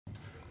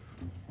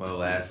Well,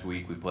 last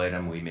week we played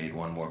them, we made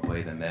one more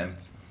play than them.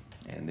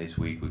 And this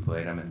week we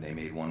played them and they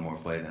made one more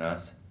play than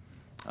us.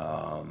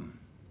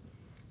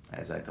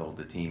 As I told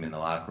the team in the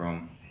locker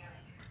room,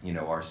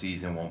 our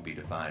season won't be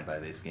defined by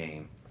this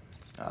game.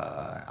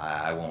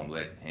 I won't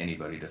let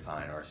anybody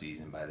define our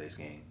season by this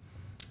game.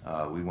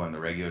 We won the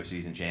regular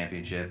season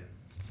championship.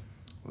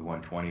 We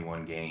won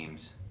 21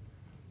 games.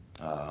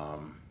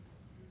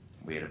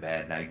 We had a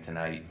bad night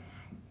tonight.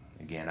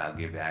 Again, I'll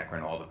give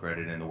Akron all the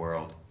credit in the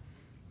world.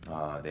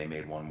 They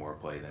made one more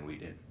play than we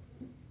did.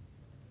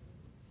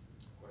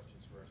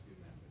 Questions for our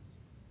student athletes?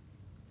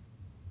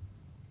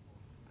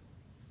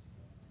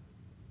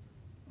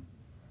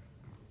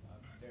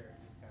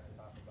 Derek, just kind of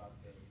talk about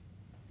the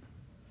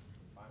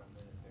final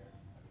minute there.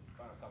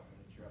 Final couple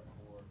minutes, you're up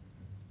 4.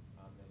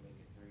 They make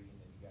it 3, and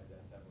then you guys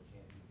had several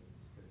chances and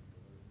just couldn't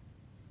deliver.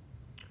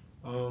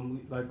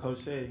 Like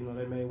Coach said,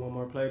 they made one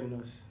more play than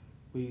us.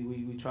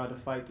 We tried to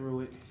fight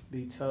through it,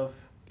 be tough,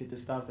 get the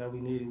stops that we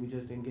needed. We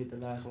just didn't get the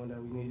last one that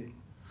we needed.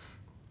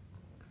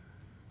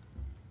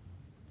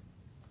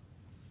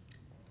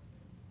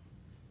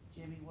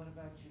 Jimmy, what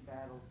about your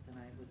battles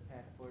tonight with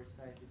Pat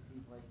Forsythe? It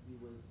seems like he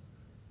was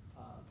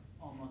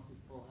almost at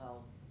full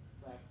health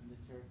back from the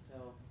turf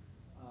toe.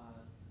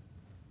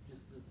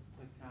 Just a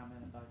quick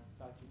comment about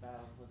your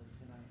battles with him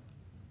tonight.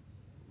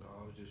 No,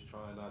 I was just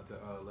trying not to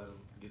let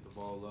him get the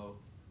ball low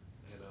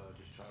and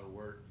just try to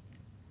work,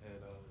 and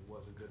it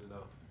wasn't good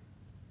enough.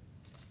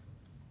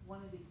 One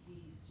of the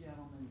keys,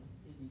 gentlemen,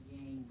 in the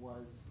game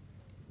was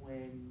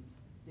when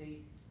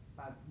they,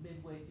 about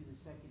midway through the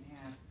second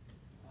half,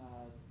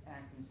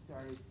 Akron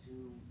started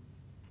to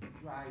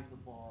drive the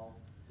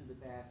ball to the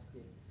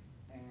basket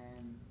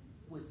and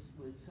with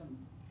some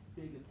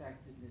big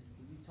effectiveness.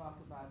 Can you talk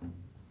about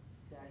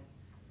that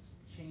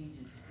change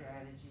in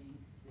strategy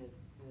that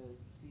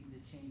seemed to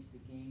change the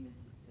game and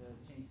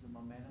change the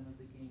momentum of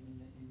the game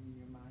in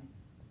your minds?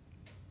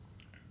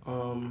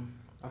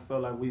 I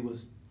felt like we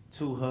was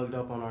too hugged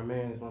up on our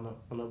mans on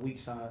the weak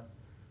side.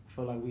 I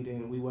felt like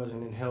we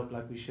wasn't in help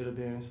like we should have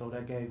been, so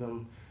that gave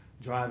them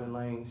driving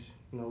lanes.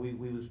 We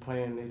was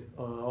playing it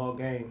all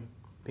game,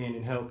 being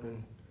in help,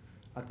 and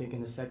I think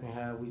in the second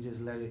half we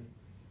just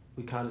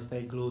we kind of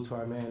stayed glued to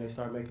our man. They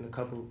started making a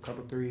couple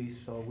threes,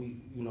 so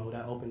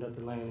that opened up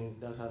the lane, and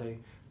that's how they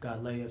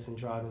got layups and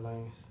driving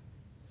lanes.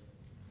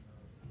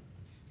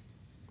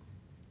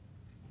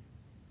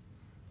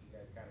 You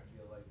guys kind of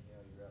feel like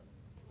you're up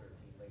 13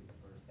 late in the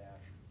first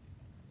half.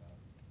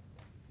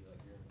 Feel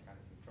like you're in kind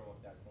of control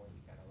at that point.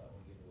 You kind of let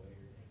one get away.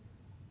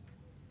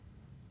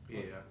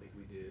 Yeah, I think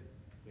we did.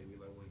 Maybe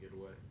let one get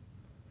away,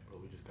 but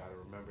we just gotta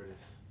remember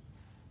this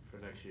for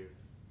next year.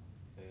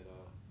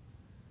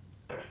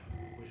 And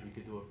wish we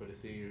could do it for the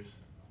seniors,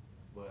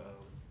 but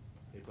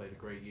they played a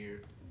great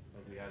year.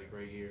 We had a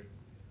great year.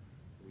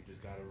 We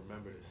just gotta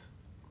remember this.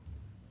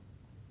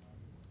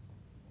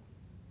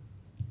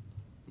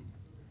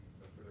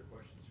 No further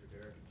questions for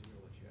Derek and Jimmy.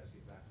 We'll let you guys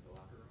get back to the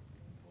locker room.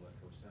 We'll let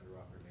Coach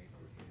Senderoff remain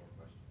for a few more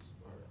questions.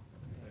 All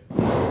right.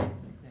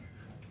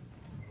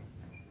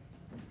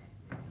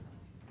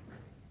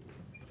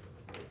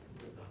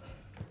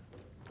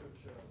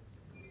 Coach,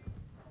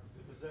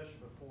 the possession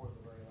before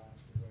the very last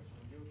possession,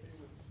 were you okay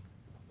with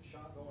the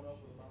shot going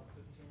up with about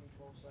 15,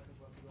 12 seconds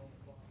left to go on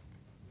the clock?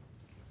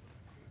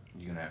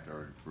 You're going to have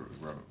to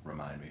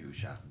remind me who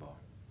shot the ball.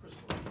 Chris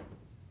Wilson,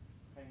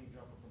 hanging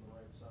jumper from the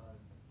right side.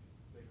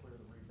 They clear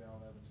the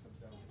rebound. Evans comes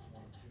down with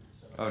 1 and 2 to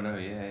set up. Oh, no,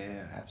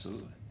 yeah,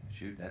 absolutely.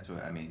 Shoot, that's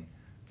what,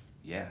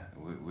 yeah,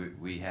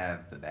 we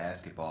have the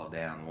basketball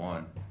down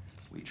 1.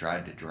 We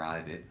tried to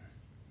drive it.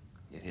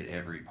 It hit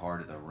every part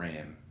of the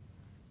rim.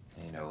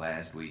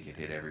 Last week it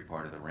hit every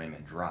part of the rim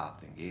and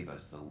dropped and gave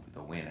us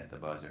the win at the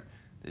buzzer.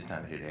 This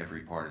time it hit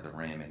every part of the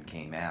rim and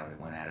came out. It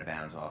went out of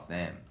bounds off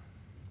them.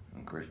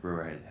 And Chris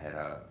Brewer had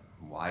a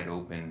wide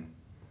open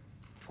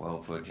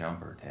 12-foot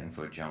jumper,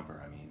 10-foot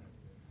jumper.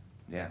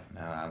 Yeah,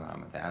 no,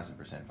 I'm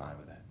 1,000% fine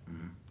with that.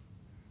 Mm-hmm.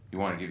 You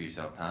want to give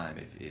yourself time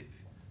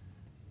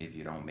if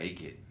you don't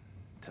make it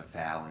to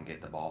foul and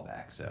get the ball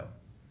back. So,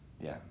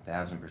 yeah,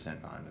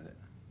 1,000% fine with it.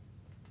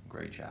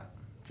 Great shot.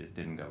 Just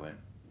didn't go in.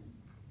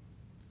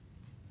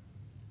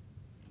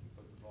 You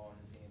put the ball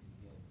in his hands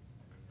again.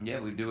 Yeah,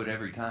 we do it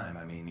every time.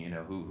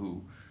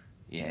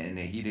 Yeah, and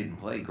he didn't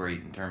play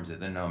great in terms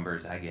of the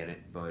numbers. I get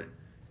it, but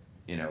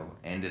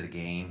end of the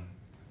game,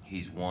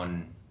 he's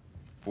won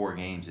 4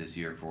 games this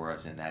year for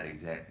us in that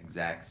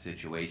exact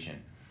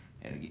situation.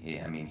 And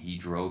he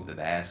drove the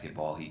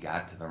basketball. He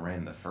got to the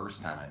rim the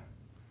first time,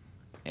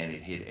 and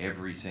it hit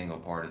every single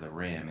part of the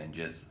rim and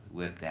just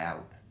lipped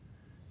out.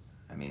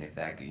 If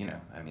that,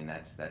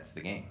 that's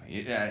the game.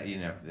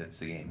 That's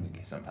the game.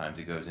 Sometimes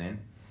it goes in.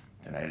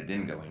 Tonight it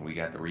didn't go in. We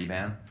got the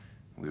rebound.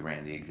 We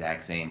ran the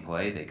exact same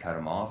play. They cut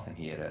him off, and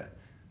he had a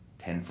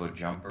 10-foot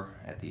jumper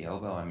at the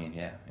elbow.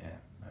 Yeah.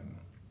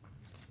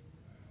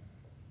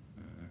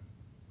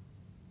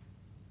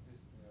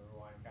 Just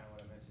rewind kind of what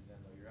I mentioned then,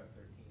 though. You're up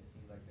 13. It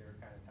seemed like they were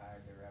kind of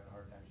tired. They were having a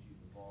hard time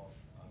shooting the ball.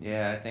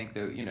 Yeah, I think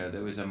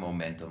there was a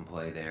momentum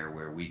play there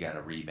where we got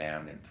a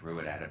rebound and threw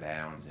it out of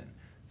bounds and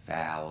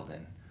fouled,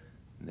 and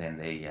then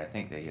I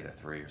think they hit a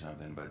 3 or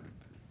something, but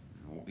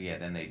yeah,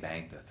 then they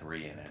banked the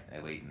 3 in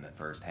it late in the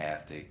first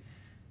half to,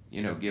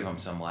 give them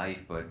some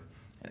life. But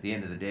at the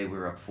end of the day, we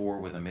were up 4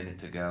 with a minute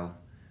to go.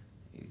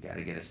 You got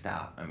to get a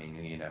stop. I mean,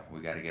 we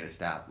got to get a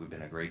stop. We've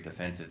been a great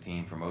defensive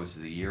team for most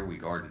of the year. We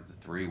guarded the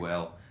 3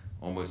 well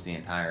almost the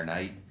entire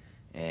night.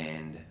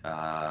 And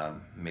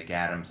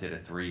McAdams hit a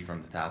 3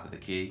 from the top of the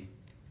key.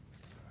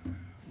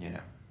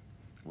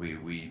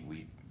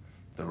 We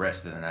the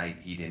rest of the night,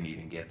 he didn't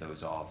even get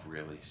those off,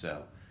 really.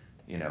 So,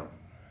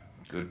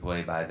 good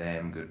play by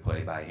them, good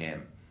play by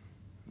him.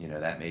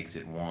 That makes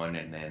it 1,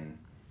 and then,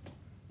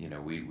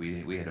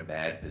 we had a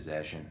bad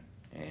possession,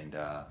 and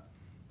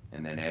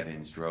then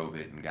Evans drove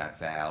it and got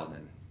fouled,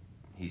 and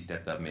he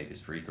stepped up and made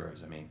his free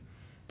throws. I mean,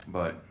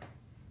 but,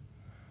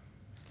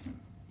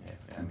 yeah,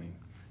 I mean,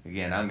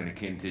 again, I'm going to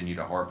continue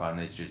to harp on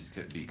this just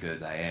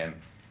because I am,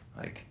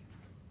 like,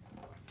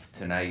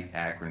 tonight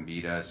Akron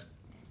beat us.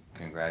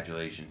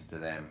 Congratulations to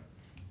them,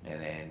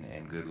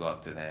 and good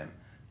luck to them.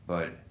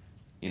 But,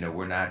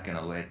 we're not going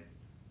to let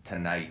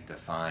tonight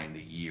define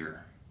the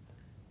year,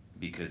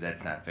 because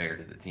that's not fair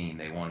to the team.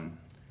 They won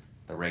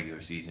the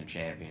regular season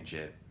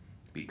championship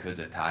because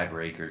of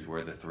tiebreakers.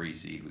 We're the 3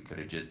 seed. We could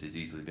have just as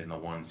easily been the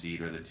 1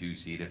 seed or the 2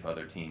 seed if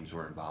other teams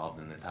were involved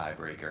in the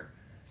tiebreaker.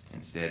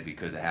 Instead,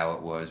 because of how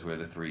it was, we're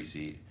the 3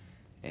 seed.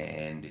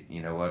 And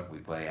you know what? We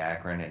play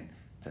Akron, and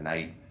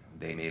tonight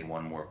they made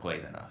 1 more play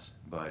than us.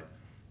 But,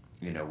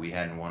 we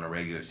hadn't won a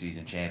regular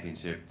season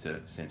championship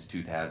since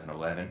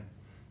 2011.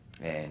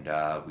 And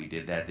we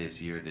did that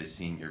this year. This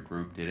senior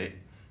group did it.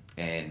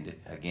 And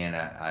again,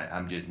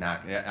 I'm just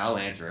not. I'll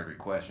answer every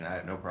question. I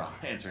have no problem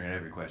answering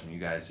every question. You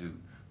guys who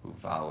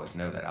follow us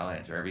know that I'll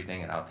answer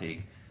everything, and I'll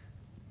take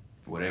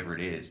whatever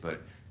it is.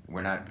 But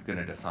we're not going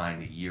to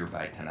define the year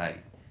by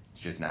tonight. It's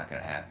just not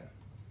going to happen.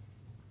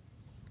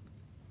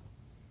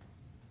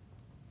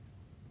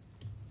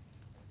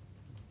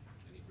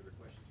 Any further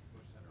questions for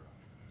Coach Center?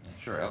 I'm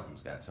sure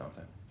Elton's got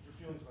something. Your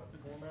feelings about the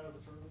format of the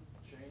tournament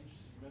changed?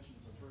 You mentioned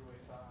it's a 3-way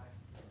tie.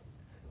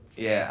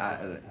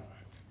 Yeah,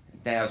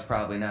 now's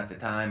probably not the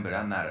time, but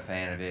I'm not a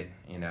fan of it.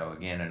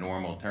 Again, a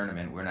normal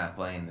tournament, we're not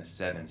playing the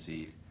 7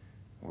 seed.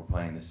 We're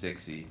playing the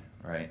 6 seed,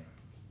 right?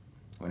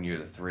 When you're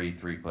the 3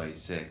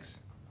 plays 6,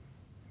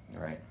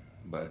 right?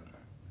 But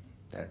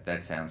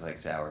that sounds like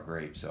sour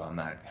grapes, so I'm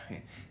not.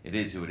 It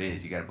is who it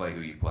is. You got to play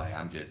who you play.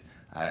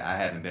 I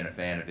haven't been a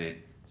fan of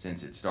it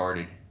since it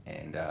started,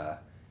 and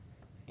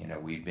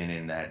we've been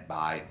in that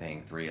bye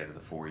thing 3 out of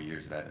the 4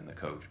 years that I've been the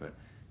coach. But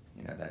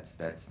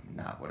that's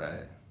not what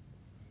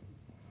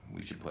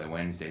we should play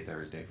Wednesday,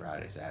 Thursday,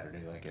 Friday, Saturday,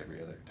 like every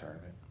other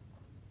tournament.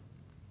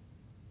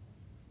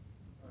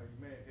 You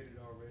may have hit it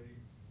already.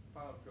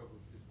 Foul trouble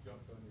just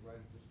jumped on you right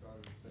at the start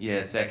of the second.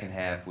 Yeah, second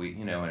half,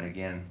 and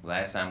again,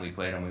 last time we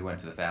played them, we went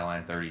to the foul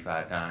line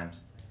 35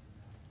 times.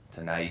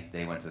 Tonight,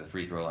 they went to the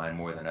free throw line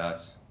more than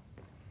us.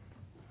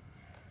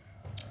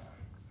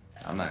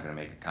 I'm not going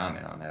to make a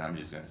comment on that. I'm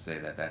just going to say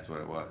that that's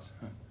what it was.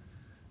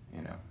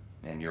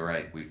 And you're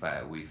right. We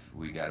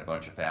got a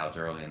bunch of fouls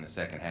early in the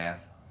second half.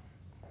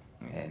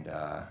 And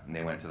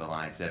they went to the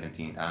line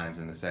 17 times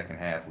in the second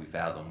half. We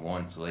fouled them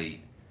once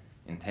late,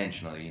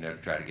 intentionally, to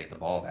try to get the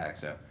ball back.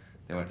 So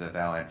they went to the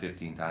foul line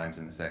 15 times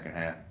in the second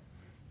half,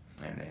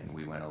 and then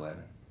we went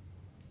 11.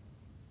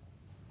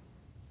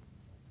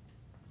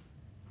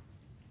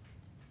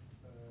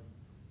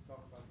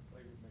 Talk about the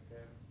play with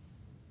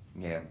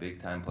McAdams. Yeah,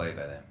 big time play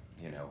by them.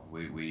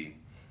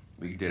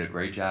 We did a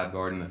great job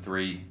guarding the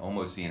 3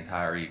 almost the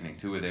entire evening.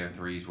 2 of their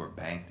 3s were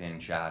banked in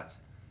shots.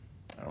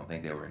 I don't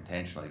think they were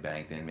intentionally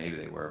banked in. Maybe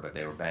they were, but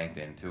they were banked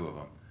in, 2 of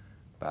them,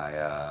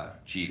 by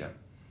Cheatham.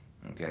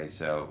 Okay,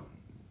 so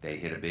they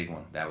hit a big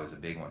one. That was a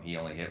big one. He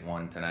only hit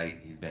 1 tonight.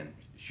 He's been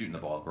shooting the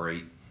ball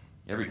great.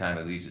 Every time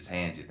it leaves his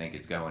hands, you think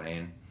it's going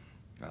in.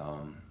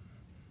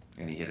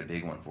 And he hit a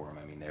big one for him.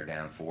 I mean, they're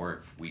down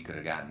 4. If we could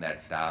have gotten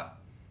that stop,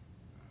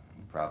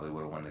 we probably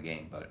would have won the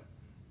game. But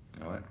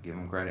you know what? Give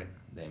them credit.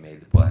 They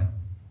made the play.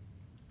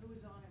 Who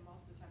was on him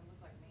most of the time?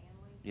 Looked like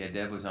Manley? Yeah,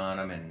 Deb was on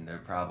him, and they're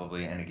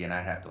probably, and again,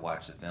 I'd have to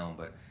watch the film,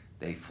 but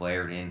they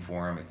flared in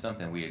for him. It's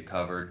something we had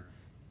covered,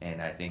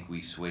 and I think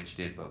we switched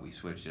it, but we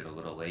switched it a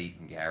little late,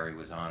 and Gary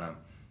was on him.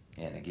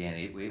 And again,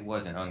 it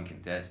wasn't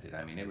uncontested.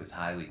 I mean, it was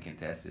highly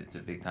contested. It's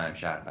a big-time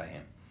shot by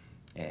him.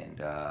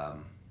 And,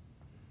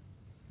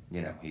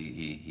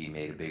 he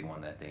made a big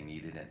one that they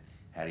needed, and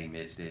had he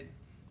missed it,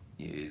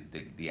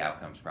 the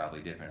outcome's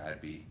probably different.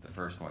 I'd be the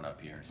first one up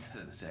here instead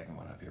of the second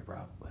one up here,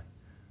 probably.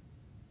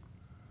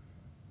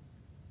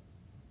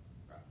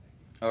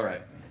 All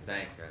right.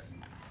 Thanks, guys.